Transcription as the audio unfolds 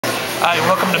Hi,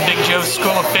 welcome to Big Joe's School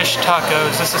of Fish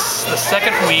Tacos. This is the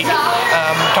second week.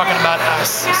 We're talking about our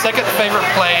second favorite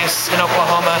place in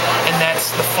Oklahoma, and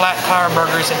that's the Flat Tire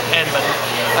Burgers in Edmond.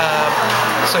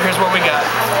 So here's what we got.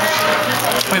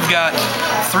 We've got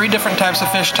 3 different types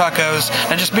of fish tacos.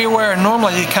 Now just be aware,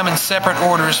 normally they come in separate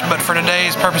orders, but for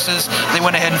today's purposes, they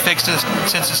went ahead and fixed it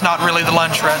since it's not really the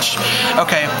lunch rush.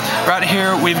 Okay, right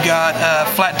here we've got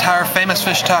Flat Tire Famous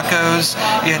Fish Tacos.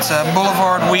 It's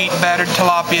Boulevard Wheat Battered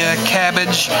Tilapia,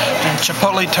 cabbage, and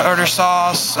chipotle tartar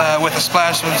sauce with a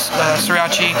splash of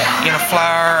sriracha in a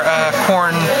flour,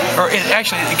 corn, or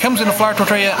it comes in a flour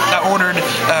tortilla. I ordered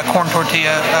corn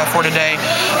tortilla for today.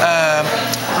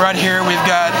 Right here we've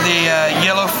got the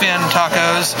yellowfin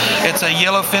tacos. It's a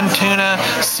yellowfin tuna,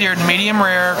 seared medium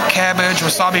rare, cabbage,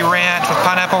 wasabi ranch with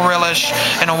pineapple relish,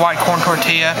 and a white corn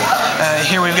tortilla.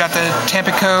 Here we've got the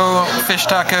Tampico fish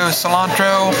tacos,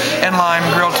 cilantro and lime,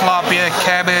 grilled tilapia,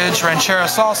 cabbage, ranchera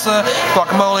salsa,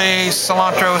 guacamole,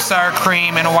 cilantro, sour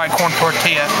cream, and a white corn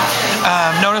tortilla.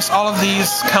 Notice all of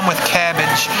these come with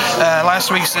cabbage.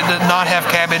 Last week's it did not have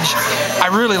cabbage. I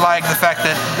really like the fact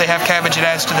that they have cabbage. It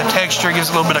adds to the texture, gives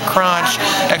a little bit of crunch,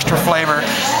 extra flavor.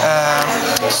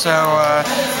 So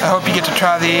I hope you get to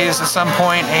try these at some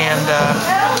point, and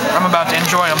I'm about to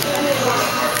enjoy them.